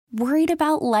Worried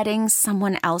about letting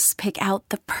someone else pick out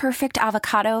the perfect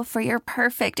avocado for your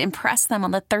perfect impress them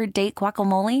on the third date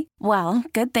guacamole? Well,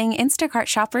 good thing Instacart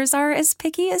shoppers are as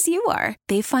picky as you are.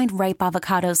 They find ripe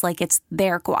avocados like it's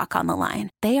their guac on the line.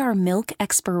 They are milk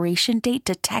expiration date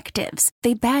detectives.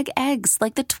 They bag eggs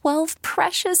like the 12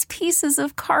 precious pieces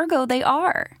of cargo they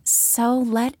are. So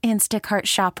let Instacart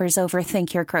shoppers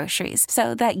overthink your groceries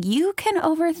so that you can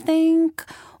overthink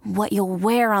what you'll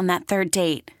wear on that third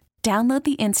date. Download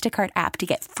the Instacart app to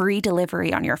get free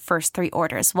delivery on your first 3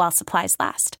 orders while supplies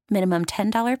last. Minimum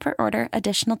 $10 per order.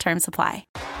 Additional terms apply.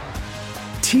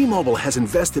 T-Mobile has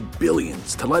invested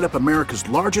billions to light up America's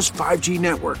largest 5G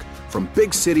network, from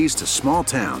big cities to small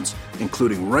towns,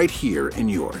 including right here in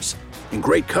yours. And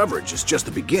great coverage is just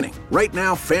the beginning. Right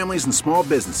now, families and small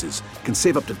businesses can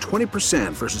save up to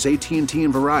 20% versus AT&T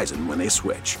and Verizon when they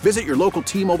switch. Visit your local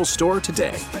T-Mobile store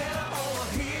today.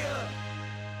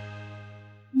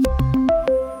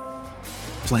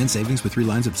 Plan savings with 3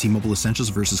 lines of T-Mobile Essentials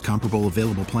versus comparable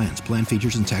available plans. Plan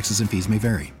features and taxes and fees may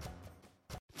vary.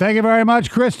 Thank you very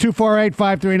much, Chris.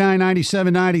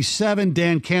 248-539-9797.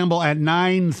 Dan Campbell at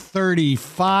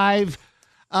 9:35.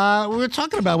 We're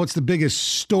talking about what's the biggest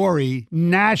story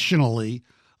nationally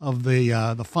of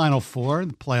the Final Four,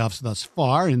 the playoffs thus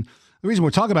far. And the reason we're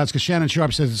talking about it is because Shannon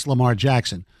Sharpe says it's Lamar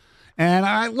Jackson.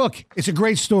 And look, it's a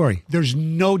great story. There's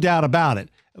no doubt about it.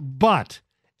 But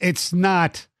it's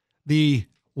not the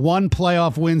one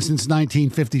playoff win since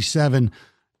 1957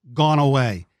 gone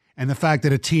away. And the fact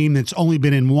that a team that's only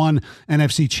been in one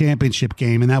NFC championship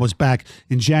game, and that was back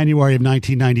in January of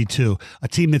 1992, a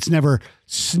team that's never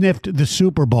sniffed the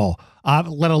Super Bowl,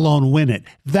 let alone win it.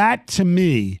 That, to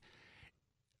me,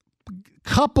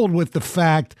 coupled with the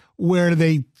fact where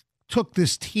they took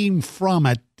this team from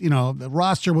it, the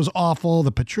roster was awful,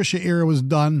 the Patricia era was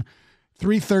done,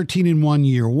 3-13 in 1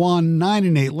 year,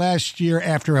 9-8 last year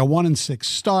after a 1-6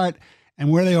 start,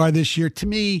 and where they are this year. To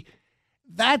me,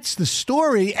 that's the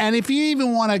story. And if you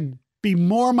even want to be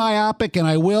more myopic, and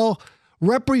I will,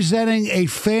 representing a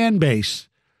fan base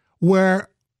where,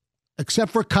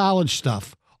 except for college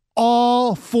stuff,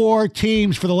 all 4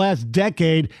 teams for the last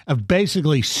decade have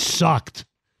basically sucked.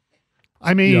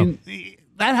 I mean,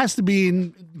 that has to be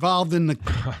involved in the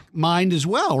mind as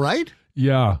well, right?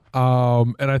 Yeah,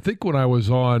 and I think when I was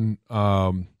on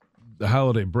the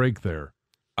holiday break there,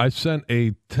 I sent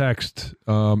a text,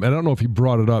 and I don't know if he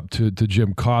brought it up to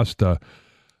Jim Costa,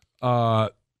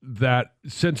 that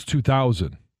since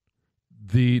 2000,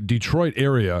 the Detroit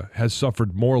area has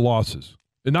suffered more losses.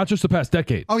 And not just the past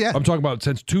decade. Oh, yeah. I'm talking about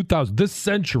since 2000, this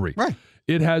century. Right.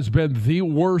 It has been the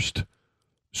worst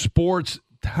sports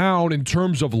town in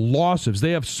terms of losses.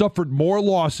 They have suffered more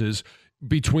losses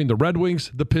between the Red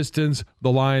Wings, the Pistons,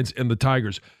 the Lions, and the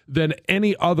Tigers than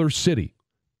any other city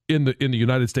in the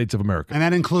United States of America. And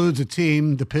that includes a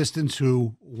team, the Pistons,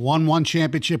 who won 1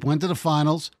 championship, went to the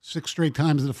finals 6 straight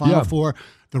times in the Final Four.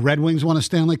 The Red Wings won a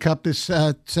Stanley Cup this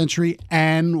century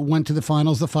and went to the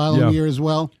finals the following year as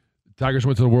well. Tigers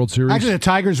went to the World Series. Actually,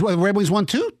 the Red Wings won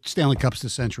 2 Stanley Cups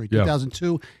this century,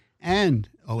 2002 and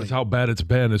 08. That's how bad it's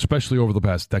been, especially over the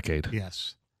past decade.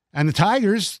 Yes. And the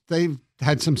Tigers, they've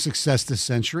had some success this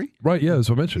century. Right, yeah, that's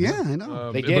what I mentioned. Yeah, I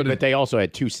know. They did, but they also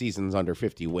had 2 seasons under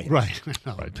 50 wins. Right. I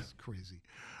know. Right. It's crazy.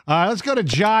 Let's go to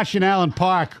Josh in Allen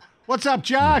Park. What's up,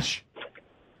 Josh?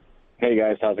 Hey,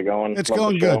 guys. How's it going? It's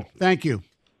going good. Thank you.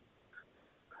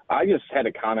 I just had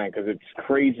a comment because it's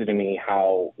crazy to me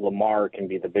how Lamar can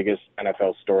be the biggest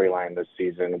NFL storyline this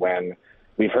season when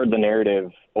we've heard the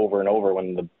narrative over and over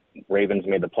when the Ravens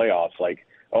made the playoffs. Like,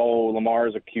 oh,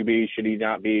 Lamar's a QB. Should he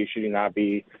not be? Should he not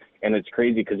be? And it's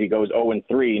crazy because he goes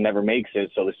 0-3, never makes it,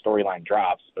 so the storyline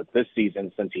drops. But this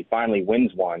season, since he finally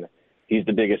wins one, he's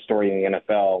the biggest story in the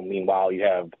NFL. Meanwhile, you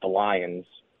have the Lions,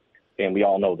 and we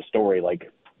all know the story.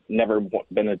 Like, never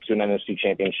been to an NFC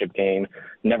championship game,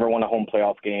 never won a home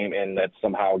playoff game, and that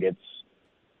somehow gets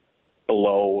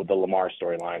below the Lamar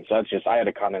storyline. So that's just, I had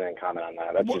to comment on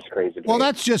that. That's just crazy to me. Well,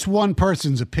 that's just one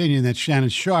person's opinion. That's Shannon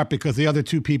Sharpe, because the other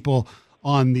 2 people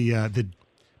on the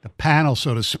panel,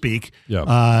 so to speak,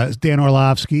 Dan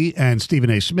Orlovsky and Stephen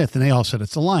A. Smith, and they all said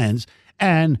it's the Lions.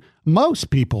 And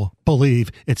most people believe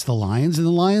it's the Lions, and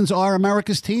the Lions are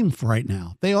America's team for right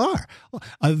now. They are.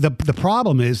 The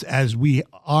problem is, as we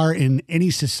are in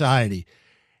any society,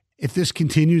 if this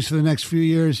continues for the next few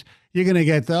years, you're going to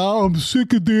get I'm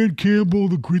sick of Dan Campbell,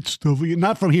 the grit stuff.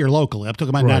 Not from here locally. I'm talking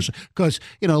about national. Because,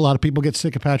 a lot of people get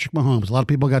sick of Patrick Mahomes. A lot of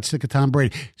people got sick of Tom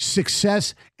Brady.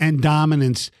 Success and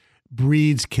dominance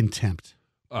breeds contempt.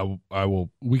 I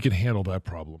will. We can handle that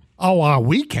problem. Oh,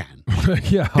 we can.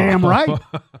 Yeah, damn right.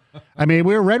 I mean,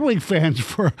 we were Red Wing fans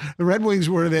for the Red Wings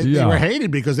they were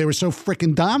hated because they were so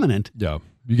freaking dominant. Yeah,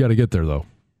 you got to get there though.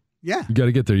 Yeah, you got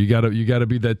to get there. You got to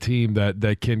be that team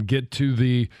that can get to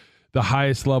the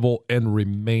highest level and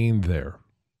remain there.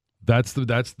 That's the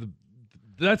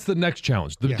next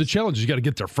challenge. The challenge is you got to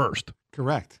get there first.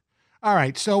 Correct. All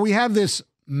right, so we have this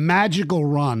magical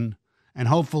run, and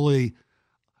hopefully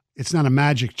it's not a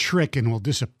magic trick and will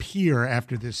disappear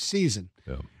after this season.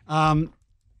 Yeah.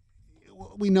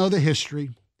 We know the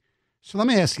history. So let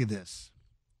me ask you this.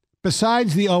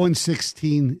 Besides the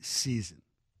 0-16 season,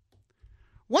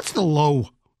 what's the low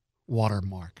water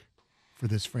mark for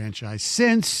this franchise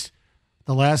since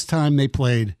the last time they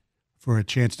played for a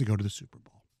chance to go to the Super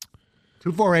Bowl?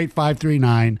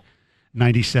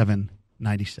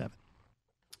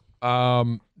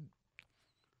 248-539-9797.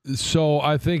 So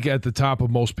I think at the top of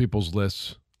most people's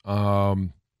lists,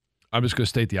 I'm just going to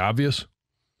state the obvious.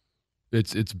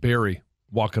 It's Barry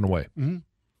walking away. Mm-hmm.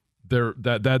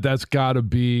 That's got to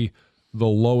be the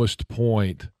lowest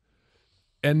point.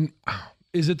 And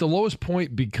is it the lowest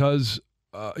point because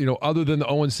other than the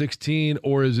 0-16,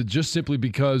 or is it just simply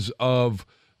because of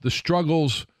the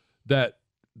struggles that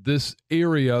this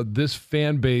area, this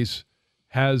fan base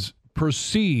has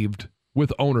perceived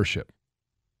with ownership?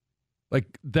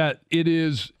 Like that it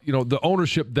is, the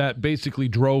ownership that basically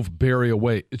drove Barry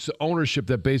away. It's the ownership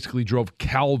that basically drove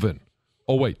Calvin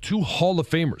away. 2 Hall of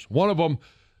Famers. One of them,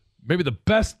 maybe the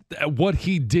best at what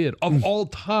he did of all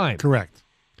time. Correct.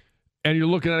 And you're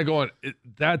looking at it going,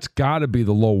 that's got to be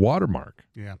the low water mark.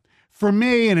 Yeah. For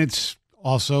me, and it's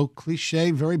also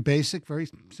cliche, very basic, very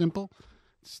simple,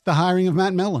 it's the hiring of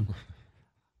Matt Millen.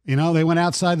 They went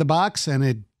outside the box, and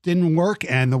it didn't work,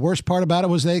 and the worst part about it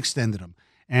was they extended him.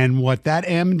 And what that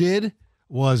M did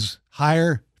was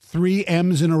hire 3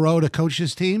 M's in a row to coach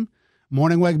his team,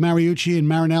 Morningweg, Mariucci, and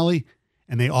Marinelli,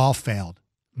 and they all failed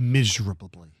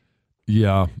miserably.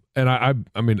 Yeah, and I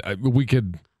mean, we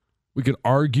could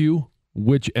argue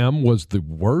which M was the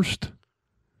worst.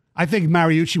 I think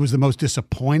Mariucci was the most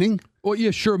disappointing. Well,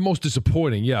 yeah, sure, most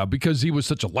disappointing, yeah, because he was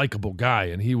such a likable guy,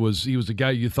 and he was a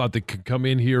guy you thought that could come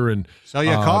in here and sell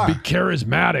you a car, be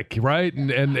charismatic, right,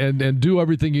 and do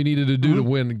everying you needed to do to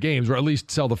win games, or at least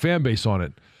sell the fan base on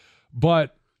it.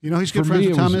 But he's good friends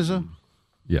with Tom Izzo.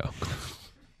 Yeah,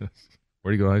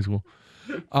 where do you go to high school?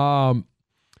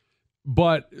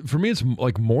 But for me, it's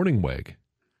like Morningweg,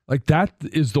 like that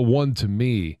is the one to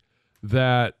me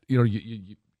that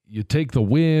you take the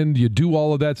wind, you do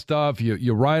all of that stuff,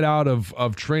 you ride out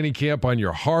of training camp on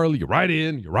your Harley, you ride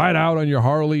in, you ride out on your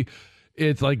Harley.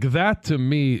 It's like that to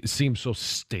me seems so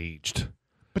staged.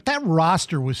 But that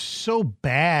roster was so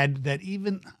bad that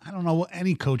even, I don't know,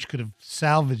 any coach could have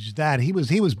salvaged that. He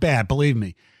was bad, believe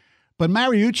me. But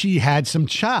Mariucci had some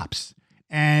chops,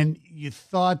 and you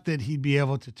thought that he'd be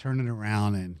able to turn it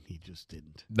around, and he just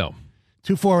didn't. No.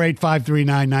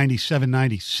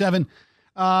 248-539-9797.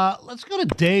 Let's go to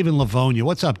Dave in Livonia.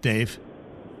 What's up, Dave?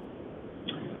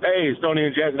 Hey, Stoney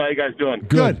and Jason. How you guys doing?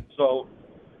 Good. So,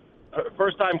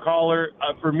 first-time caller.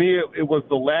 For me, it was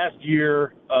the last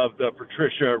year of the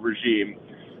Patricia regime.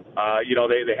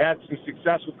 They had some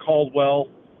success with Caldwell.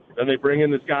 Then they bring in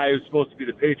this guy who's supposed to be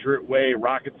the Patriot Way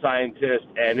rocket scientist,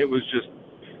 and it was just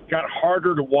got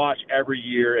harder to watch every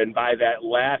year. And by that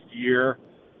last year,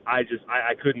 I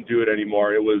couldn't do it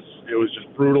anymore. It was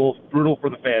just brutal for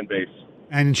the fan base.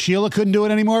 And Sheila couldn't do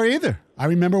it anymore either. I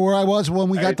remember where I was when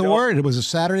we got the word. It was a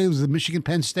Saturday. It was the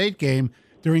Michigan-Penn State game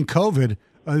during COVID.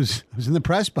 I was in the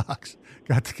press box.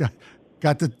 Got the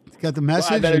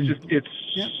message. It's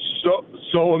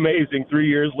so amazing 3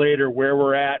 years later where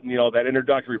we're at, and that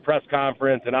introductory press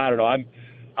conference. And I don't know.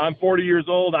 I'm 40 years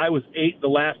old. I was 8 the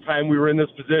last time we were in this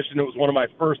position. It was one of my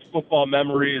first football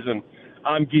memories, and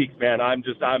I'm geeked, man. I'm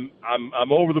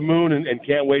over the moon and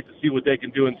can't wait to see what they can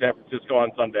do in San Francisco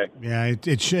on Sunday. Yeah,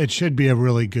 it should be a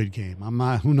really good game.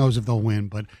 Who knows if they'll win,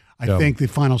 but I think the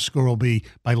final score will be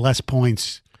by less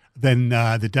points than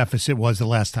the deficit was the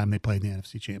last time they played the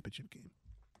NFC Championship game.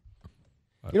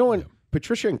 When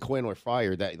Patricia and Quinn were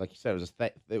fired, that, like you said,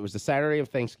 it was the Saturday of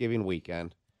Thanksgiving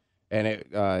weekend,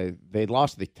 and they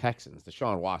lost to the Texans.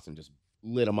 Deshaun Watson just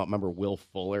lit them up. Remember Will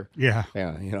Fuller? Yeah.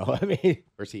 Yeah, I mean, we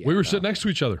were sitting next to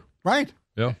each other. Right.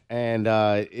 Yeah. And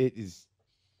it is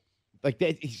like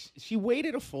that. She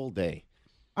waited a full day.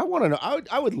 I want to know.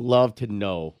 I would love to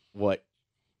know what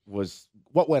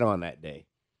went on that day.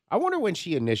 I wonder when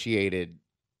she initiated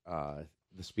the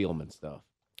Spielman stuff.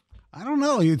 I don't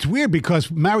know. It's weird because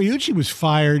Mariucci was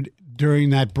fired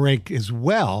during that break as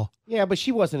well. Yeah, but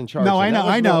she wasn't in charge. No,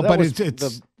 I know. But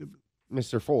it's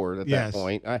Mr. Ford at that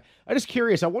point. I'm just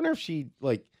curious. I wonder if she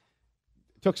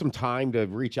took some time to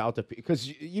reach out to, because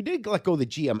you did let go the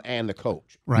GM and the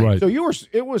coach, right? So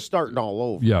it was starting all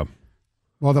over. Yeah.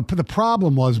 Well, the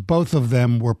problem was both of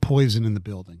them were poison in the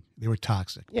building. They were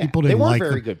toxic. Yeah, people didn't they weren't like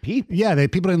very them. good people. Yeah,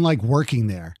 people didn't like working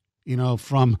there.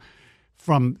 From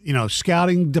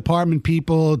scouting department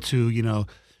people to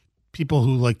people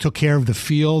who took care of the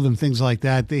field and things like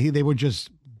that. They were just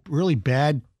really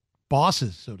bad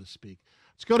bosses, so to speak.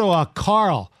 Let's go to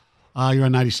Carl. You're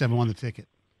on 97.1 The Ticket.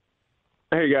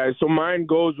 Hey, guys. So mine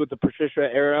goes with the Patricia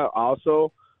era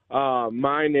also.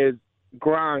 Mine is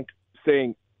Gronk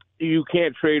saying, "You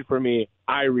can't trade for me.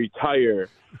 I retire."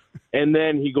 And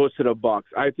then he goes to the Bucks.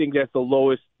 I think that's the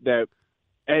lowest that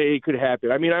it could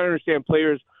happen. I mean, I understand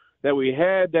players that we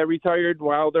had that retired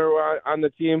while they were on the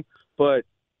team, but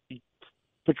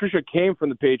Patricia came from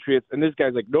the Patriots, and this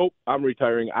guy's like, "Nope, I'm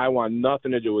retiring. I want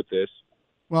nothing to do with this."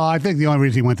 Well, I think the only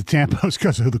reason he went to Tampa was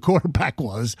because of who the quarterback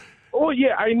was. Oh,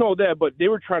 yeah, I know that, but they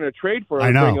were trying to trade for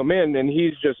him, bring him in, and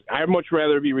he's just, I'd much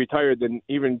rather be retired than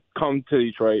even come to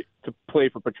Detroit to play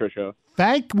for Patricia.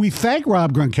 We thank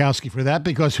Rob Gronkowski for that,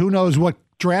 because who knows what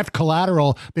draft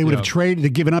collateral they would have traded to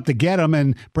given up to get him,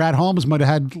 and Brad Holmes might have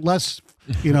had less,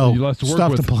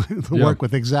 stuff to work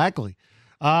with. Exactly.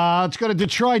 Let's go to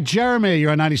Detroit. Jeremy,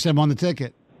 you're on 97 on The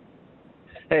Ticket.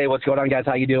 Hey, what's going on, guys?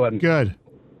 How you doing? Good.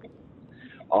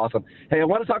 Awesome. Hey, I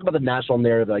want to talk about the national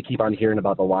narrative that I keep on hearing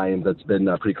about the Lions. That's been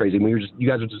pretty crazy. You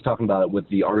guys were just talking about it with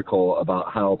the article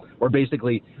about how we're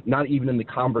basically not even in the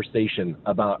conversation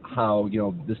about how,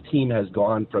 this team has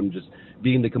gone from just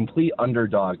being the complete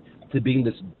underdog to being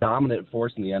this dominant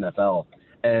force in the NFL.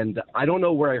 And I don't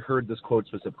know where I heard this quote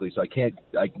specifically, so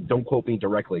don't quote me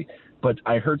directly, but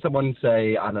I heard someone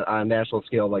say on a national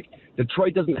scale,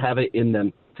 Detroit doesn't have it in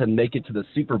them to make it to the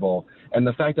Super Bowl. And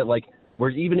the fact that,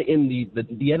 we're even in the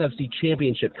NFC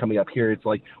Championship coming up here. It's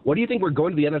what do you think we're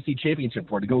going to the NFC Championship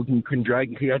for? To go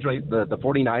congratulate the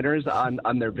 49ers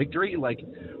on their victory?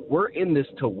 We're in this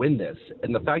to win this.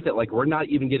 And the fact that, we're not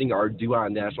even getting our due on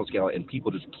a national scale and people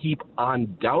just keep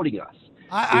on doubting us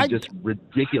is just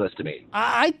ridiculous to me.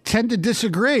 I tend to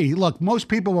disagree. Look, most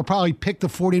people will probably pick the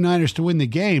 49ers to win the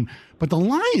game, but the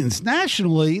Lions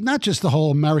nationally, not just the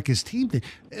whole America's team,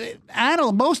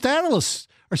 most analysts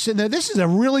are sitting there. This is a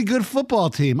really good football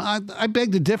team. I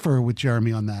beg to differ with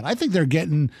Jeremy on that. I think they're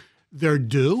getting their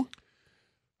due.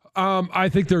 I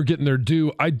think they're getting their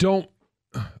due. I don't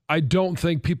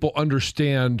think people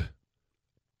understand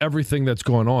everything that's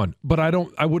going on, but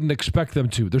I wouldn't expect them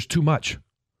to. There's too much.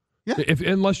 Yeah.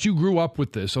 Unless you grew up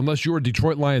with this, unless you're a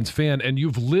Detroit Lions fan and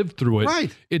you've lived through it,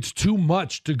 right. It's too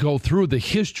much to go through the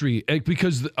history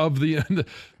because of the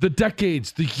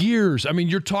decades, the years. I mean,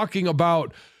 you're talking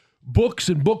about books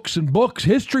and books and books,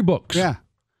 history books. Yeah.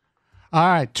 All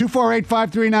right,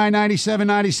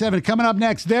 248-539-9797. Coming up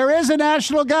next, there is a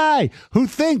national guy who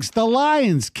thinks the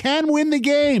Lions can win the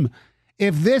game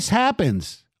if this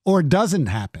happens or doesn't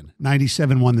happen.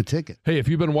 97.1 The Ticket. Hey, if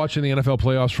you've been watching the NFL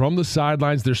playoffs from the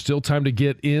sidelines, there's still time to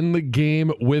get in the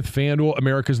game with FanDuel,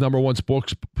 America's #1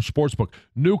 sportsbook.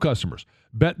 New customers,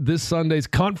 bet this Sunday's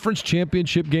conference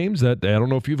championship games that, I don't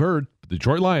know if you've heard, the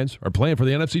Detroit Lions are playing for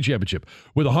the NFC Championship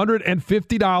with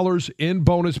 $150 in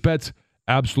bonus bets,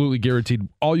 absolutely guaranteed.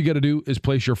 All you got to do is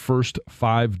place your first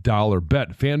 $5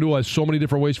 bet. FanDuel has so many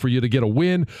different ways for you to get a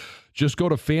win. Just go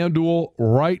to FanDuel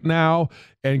right now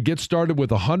and get started with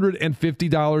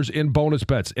 $150 in bonus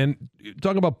bets. And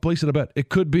talking about placing a bet, it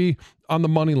could be on the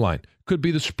money line, could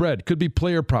be the spread, could be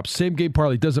player props, same game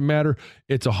parlay, doesn't matter.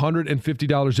 It's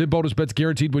 $150 in bonus bets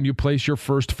guaranteed when you place your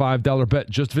first $5 bet.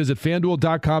 Just visit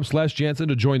FanDuel.com/Jansen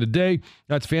to join today.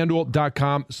 That's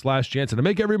FanDuel.com/Jansen to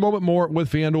make every moment more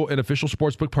with FanDuel, an official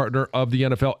sportsbook partner of the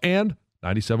NFL and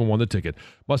 97.1 The Ticket.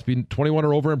 Must be 21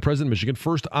 or over and present in Michigan.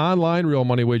 First online real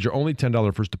money wager only.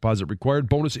 $10 first deposit required.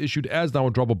 Bonus issued as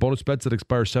non-withdrawable bonus bets that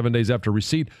expire 7 days after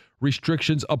receipt.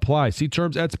 Restrictions apply. See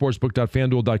terms at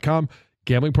sportsbook.fanduel.com.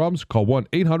 Gambling problems? Call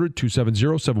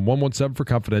 1-800-270-7117 for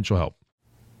confidential help.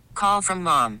 Call from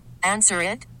mom. Answer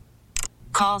it.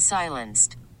 Call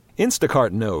silenced. Instacart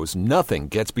knows nothing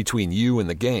gets between you and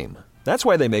the game. That's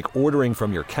why they make ordering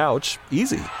from your couch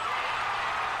easy.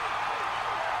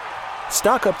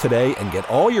 Stock up today and get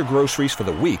all your groceries for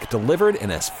the week delivered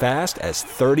in as fast as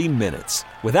 30 minutes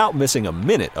without missing a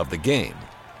minute of the game.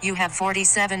 You have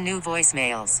 47 new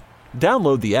voicemails.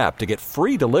 Download the app to get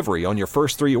free delivery on your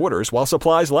first 3 orders while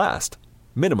supplies last.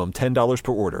 Minimum $10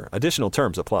 per order. Additional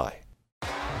terms apply.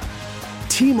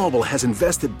 T-Mobile has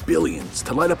invested billions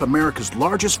to light up America's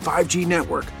largest 5G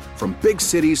network, from big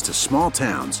cities to small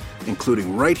towns,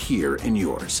 including right here in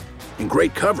yours. And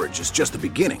great coverage is just the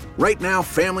beginning. Right now,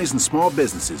 families and small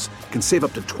businesses can save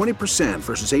up to 20%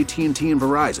 versus AT&T and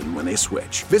Verizon when they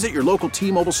switch. Visit your local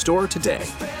T-Mobile store today.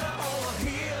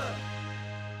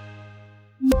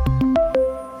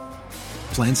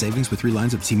 Plan savings with 3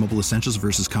 lines of T-Mobile Essentials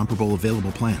versus comparable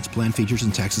available plans. Plan features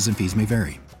and taxes and fees may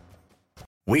vary.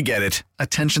 We get it.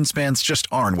 Attention spans just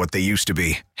aren't what they used to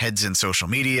be. Heads in social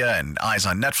media and eyes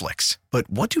on Netflix. But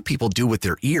what do people do with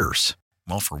their ears?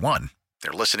 Well, for one,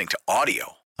 they're listening to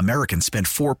audio. Americans spend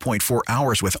 4.4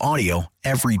 hours with audio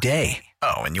every day.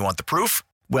 Oh, and you want the proof?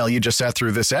 Well, you just sat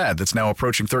through this ad that's now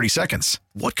approaching 30 seconds.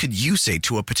 What could you say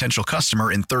to a potential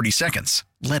customer in 30 seconds?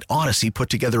 Let Odyssey put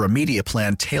together a media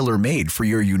plan tailor-made for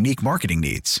your unique marketing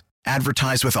needs.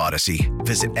 Advertise with Odyssey.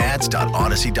 Visit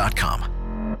ads.odyssey.com.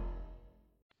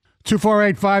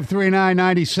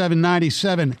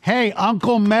 248-539-9797. Hey,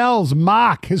 Uncle Mel's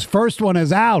mock. His first one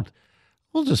is out.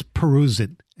 We'll just peruse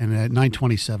it. And at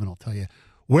 9:27, I'll tell you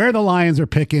where the Lions are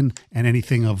picking and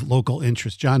anything of local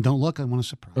interest. John, don't look. I want to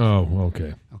surprise you. Oh,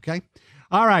 okay. Okay.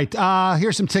 All right.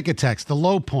 Here's some ticket text. The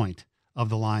low point of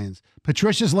the Lions.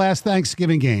 Patricia's last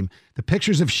Thanksgiving game. The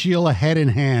pictures of Sheila head in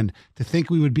hand. To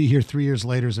think we would be here 3 years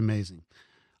later is amazing.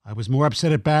 I was more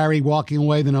upset at Barry walking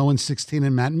away than 0-16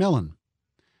 and Matt Millen.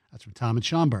 That's from Tom and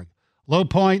Schomburg. Low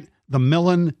point, the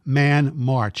Millen Man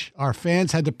March. Our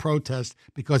fans had to protest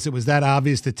because it was that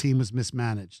obvious the team was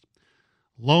mismanaged.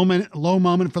 Low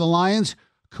moment for the Lions,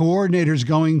 coordinators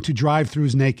going to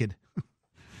drive-thrus naked.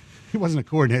 He wasn't a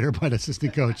coordinator, but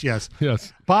assistant coach, yes.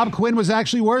 Yes. Bob Quinn was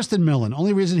actually worse than Millen.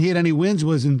 Only reason he had any wins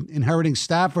was in inheriting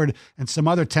Stafford and some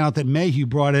other talent that Mayhew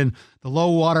brought in. The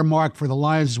low water mark for the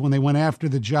Lions is when they went after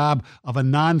the job of a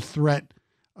non-threat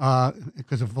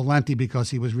because of Valenti, because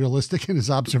he was realistic in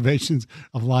his observations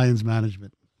of Lions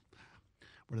management.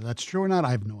 Whether that's true or not,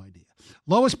 I have no idea.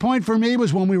 Lowest point for me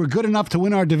was when we were good enough to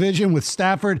win our division with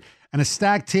Stafford and a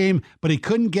stacked team, but he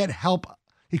couldn't help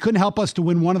us to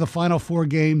win one of the final 4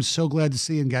 games. So glad to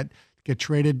see him get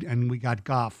traded, and we got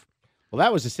Goff. Well,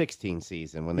 that was the 16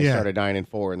 season when they started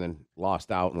 9-4 and then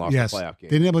lost out and lost the playoff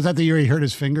game. Was that the year he hurt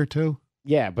his finger too?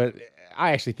 Yeah, but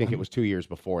I actually think it was 2 years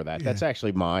before that. Yeah. That's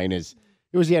actually mine. It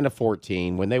was the end of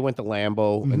 14 when they went to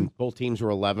Lambeau and both teams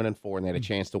were 11-4 and they had a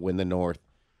chance to win the North,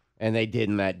 and they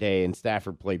didn't that day. And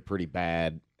Stafford played pretty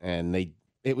bad, and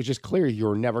it was just clear you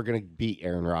were never going to beat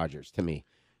Aaron Rodgers to me.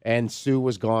 And Sue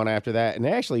was gone after that, and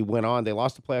they actually went on. They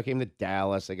lost the playoff game to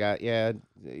Dallas.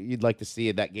 You'd like to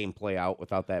see that game play out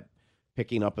without that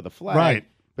picking up of the flag, right?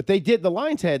 But they did. The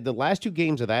Lions had the last 2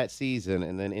 games of that season,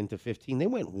 and then into 15, they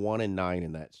went 1-9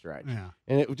 in that stretch. Yeah.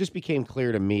 And it just became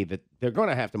clear to me that they're going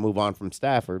to have to move on from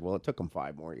Stafford. Well, it took them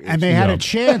 5 more years. And they had a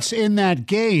chance in that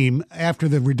game after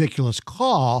the ridiculous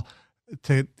call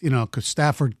to, because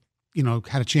Stafford,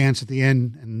 had a chance at the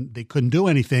end, and they couldn't do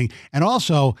anything. And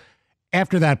also,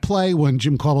 after that play, when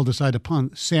Jim Caldwell decided to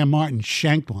punt, Sam Martin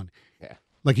shanked one. Yeah.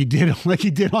 Like he did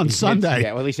on Sunday.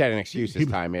 Yeah, well, at least he had an excuse this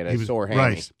time. He had a sore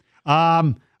hammy.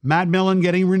 Right. Matt Millen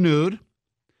getting renewed,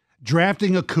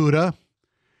 drafting Okudah,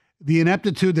 the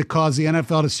ineptitude that caused the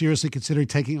NFL to seriously consider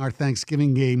taking our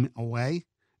Thanksgiving game away,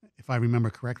 if I remember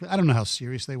correctly. I don't know how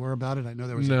serious they were about it. I know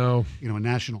there was a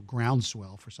national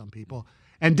groundswell for some people.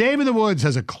 And Dave in the Woods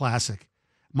has a classic.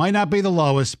 Might not be the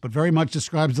lowest, but very much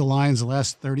describes the Lions the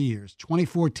last 30 years.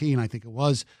 2014, I think it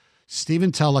was.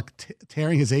 Stephen Tulloch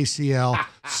tearing his ACL,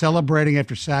 celebrating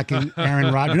after sacking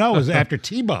Aaron Rodgers. No, it was after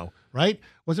Tebow, right?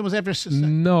 Was it after?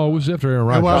 No, it was after Aaron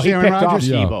Rodgers. Well, he picked off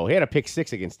Tebow. He had a pick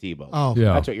 6 against Tebow. Oh,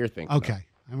 yeah. That's what you're thinking. Okay.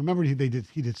 I remember he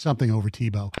did something over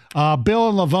Tebow. Bill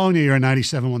and Livonia, you're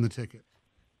 97, won the ticket.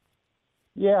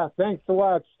 Yeah, thanks a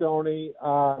lot, Stoney.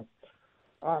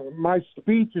 My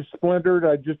speech is splintered.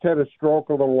 I just had a stroke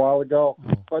a little while ago.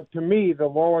 But to me, the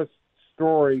lowest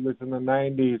story was in the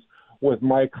 90s with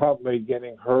Mike Huntley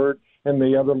getting hurt and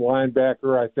the other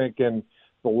linebacker, I think, in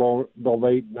the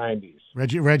late 90s.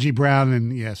 Reggie Brown,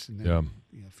 and a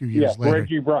few years later.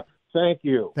 Reggie Brown. Thank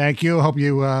you. Thank you. Hope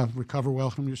you recover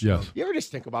well from your stroke. Yes. You ever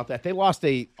just think about that? They lost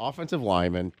a offensive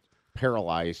lineman,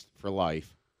 paralyzed for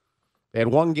life. They had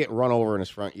one get run over in his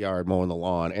front yard mowing the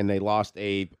lawn, and they lost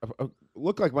a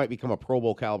looked like might become a Pro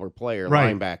Bowl caliber player,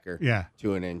 linebacker,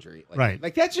 to an injury.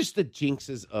 Like that's just the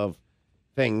jinxes of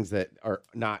things that are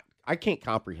not. I can't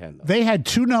comprehend them. They had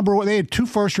 2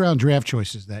 first-round draft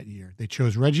choices that year. They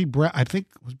chose Reggie Brown. I think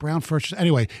it was Brown first.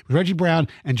 Anyway, it was Reggie Brown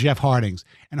and Jeff Hardings.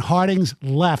 And Hardings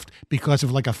left because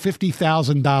of like a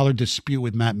 $50,000 dispute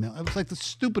with Matt Millen. It was like the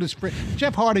stupidest.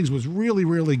 Jeff Hardings was really,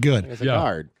 really good. As a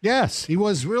guard. Yes, he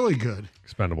was really good.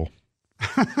 Expendable.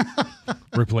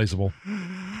 Replaceable.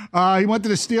 He went to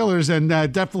the Steelers and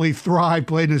definitely thrived,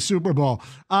 played in the Super Bowl.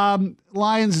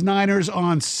 Lions-Niners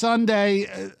on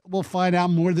Sunday. We'll find out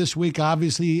more this week,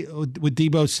 obviously, with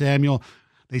Deebo Samuel.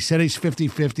 They said he's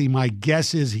 50-50. My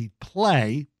guess is he'd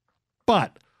play,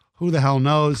 but who the hell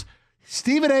knows?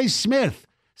 Stephen A. Smith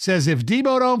says if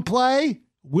Deebo don't play,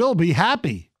 we'll be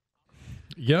happy.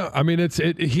 Yeah, I mean,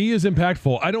 he is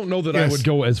impactful. I don't know that I would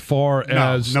go as far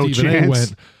as no Stephen chance. A.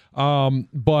 went.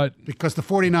 But because the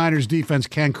 49ers defense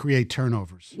can create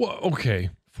turnovers. Well, okay.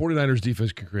 49ers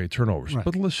defense can create turnovers. Right.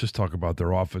 But let's just talk about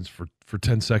their offense for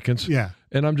 10 seconds. Yeah.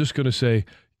 And I'm just going to say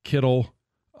Kittle,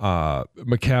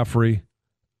 McCaffrey,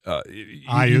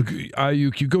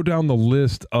 Ayuk. You go down the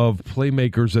list of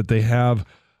playmakers that they have,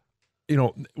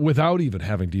 without even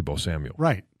having Deebo Samuel.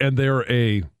 Right. And they're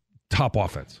a top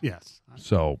offense. Yes.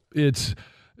 So does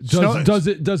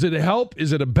it help?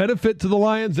 Is it a benefit to the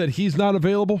Lions that he's not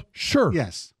available? Sure.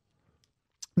 Yes.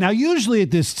 Now, usually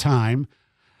at this time,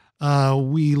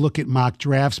 we look at mock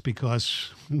drafts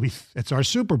because it's our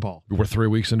Super Bowl. We're 3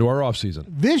 weeks into our offseason.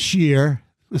 This year,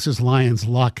 this is Lions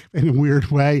luck in a weird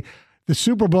way. The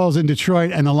Super Bowl's in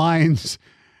Detroit, and the Lions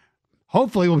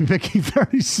hopefully will be picking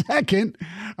 32nd.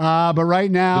 But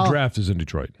right now, the draft is in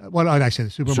Detroit. What did I say? The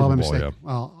Super Bowl? Super My Bowl, mistake. yeah.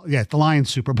 Well, yeah, the Lions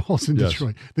Super Bowl's in Yes.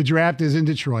 Detroit. The draft is in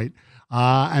Detroit,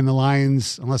 and the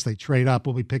Lions, unless they trade up,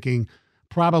 will be picking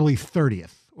probably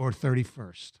 30th or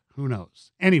 31st. Who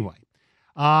knows? Anyway,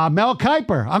 Mel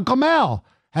Kiper, Uncle Mel,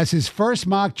 has his first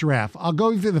mock draft. I'll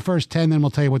go through the first 10, then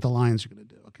we'll tell you what the Lions are going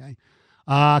to do, okay?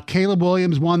 Caleb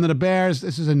Williams, 1 to the Bears.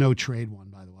 This is a no-trade one,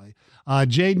 by the way.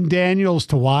 Jaden Daniels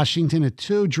to Washington at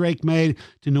 2. Drake May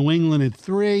to New England at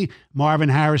 3. Marvin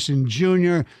Harrison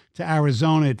Jr. to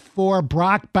Arizona at 4.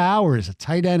 Brock Bowers, a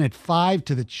tight end at 5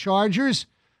 to the Chargers.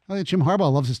 Oh, Jim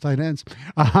Harbaugh loves his tight ends.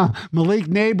 Malik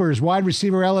Neighbors, wide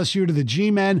receiver LSU to the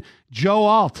G-Men. Joe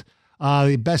Alt,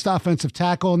 the best offensive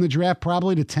tackle in the draft,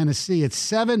 probably to Tennessee at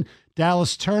 7.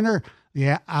 Dallas Turner,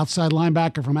 the outside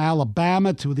linebacker from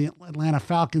Alabama to the Atlanta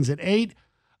Falcons at 8.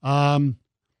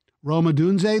 Roma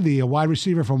Dunze, the wide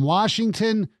receiver from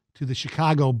Washington to the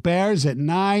Chicago Bears at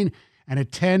 9. And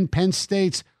at 10, Penn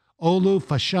State's Olu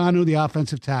Fashanu, the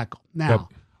offensive tackle. Now,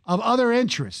 of other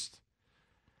interest,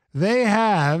 they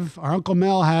have, our Uncle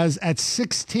Mel has at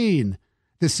 16,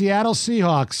 the Seattle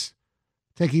Seahawks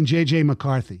taking J.J.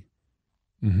 McCarthy.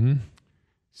 Mm-hmm.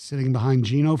 Sitting behind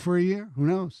Geno for a year? Who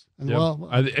knows? Yep.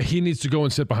 Well, he needs to go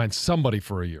and sit behind somebody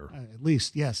for a year. At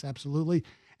least, yes, absolutely.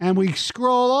 And we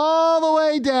scroll all the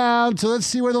way down to let's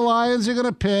see where the Lions are going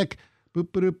to pick. Boop,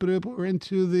 boop, boop, boop. We're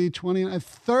into the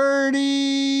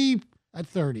 30. At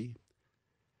 30.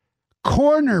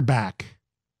 Cornerback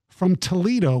from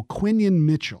Toledo, Quinion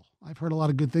Mitchell. I've heard a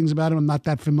lot of good things about him. I'm not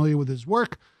that familiar with his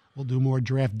work. We'll do more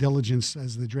draft diligence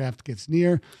as the draft gets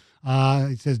near.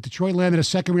 It says Detroit landed a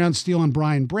second-round steal on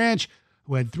Brian Branch,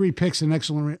 who had 3 picks in an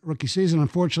excellent rookie season.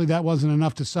 Unfortunately, that wasn't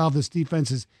enough to solve this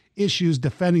defense's issues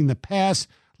defending the pass.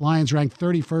 Lions ranked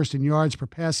 31st in yards per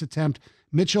pass attempt.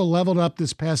 Mitchell leveled up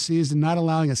this past season, not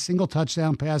allowing a single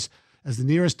touchdown pass as the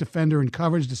nearest defender in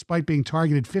coverage, despite being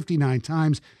targeted 59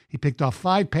 times. He picked off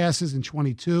 5 passes in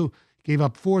 22, gave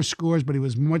up 4 scores, but he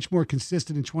was much more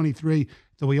consistent in 23,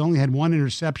 though he only had 1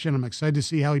 interception. I'm excited to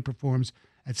see how he performs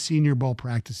at Senior Bowl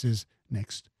practices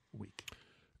next week.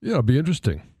 Yeah, it'll be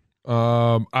interesting.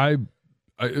 Same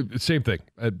thing.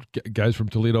 Guys from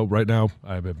Toledo right now,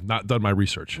 I have not done my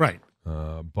research. Right.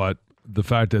 But the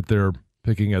fact that they're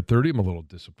picking at 30, I'm a little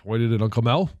disappointed in Uncle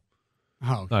Mel.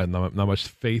 Oh, not much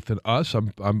faith in us.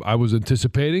 I was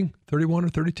anticipating 31 or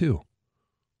 32.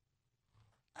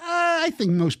 I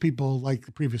think most people like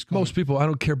the previous caller. Most people. I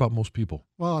don't care about most people.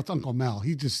 Well, it's Uncle Mel.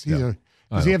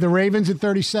 Does he have the Ravens at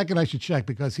 32nd? I should check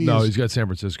because he's got San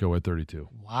Francisco at 32.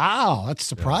 Wow, that's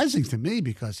surprising to me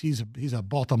because he's a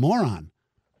Baltimorean.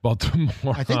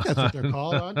 Baltimore. I think that's what they're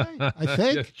called, aren't they? I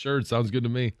think. Yeah, sure, it sounds good to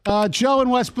me. Joe in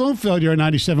West Bloomfield, you're a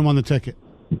 97 on the ticket.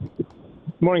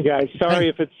 Morning, guys. Sorry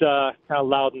if it's kind of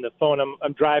loud in the phone.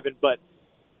 I'm driving, but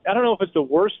I don't know if it's the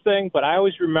worst thing, but I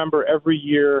always remember every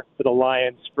year for the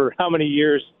Lions, for how many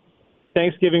years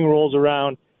Thanksgiving rolls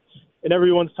around, and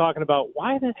everyone's talking about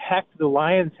why the heck do the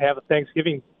Lions have a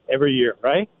Thanksgiving every year,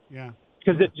 right? Yeah.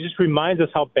 Because it just reminds us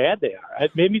how bad they are.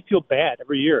 It made me feel bad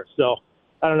every year. So,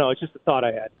 I don't know. It's just a thought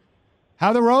I had. How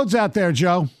are the roads out there,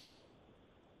 Joe?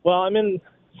 Well, I'm in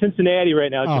Cincinnati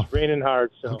right now. It's just raining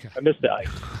hard, so I missed the ice.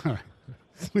 All right.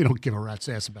 We don't give a rat's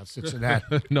ass about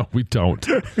Cincinnati. No, we don't.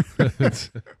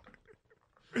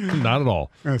 Not at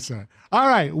all. That's right. All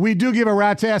right. We do give a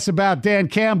rat's ass about Dan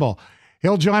Campbell.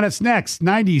 He'll join us next.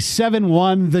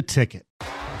 97.1 The Ticket.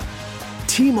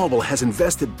 T-Mobile has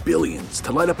invested billions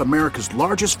to light up America's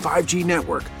largest 5G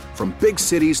network, from big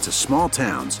cities to small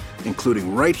towns,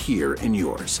 including right here in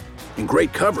yours. And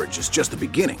great coverage is just the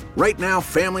beginning. Right now,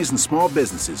 families and small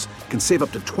businesses can save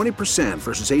up to 20%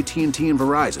 versus AT&T and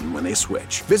Verizon when they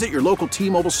switch. Visit your local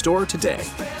T-Mobile store today.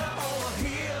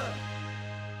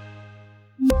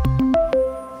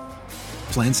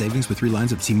 Plan savings with 3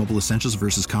 lines of T-Mobile Essentials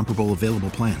versus comparable available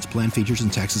plans. Plan features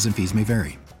and taxes and fees may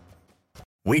vary.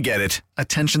 We get it.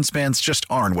 Attention spans just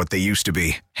aren't what they used to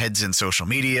be. Heads in social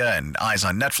media and eyes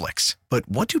on Netflix. But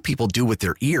what do people do with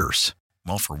their ears?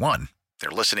 Well, for one, they're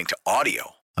listening to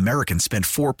audio. Americans spend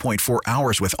 4.4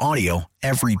 hours with audio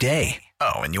every day.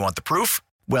 Oh, and you want the proof?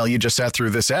 Well, you just sat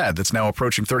through this ad that's now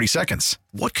approaching 30 seconds.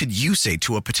 What could you say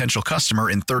to a potential customer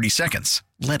in 30 seconds?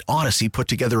 Let Odyssey put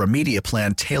together a media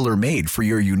plan tailor-made for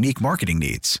your unique marketing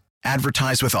needs.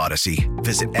 Advertise with Odyssey.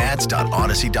 Visit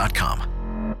ads.odyssey.com.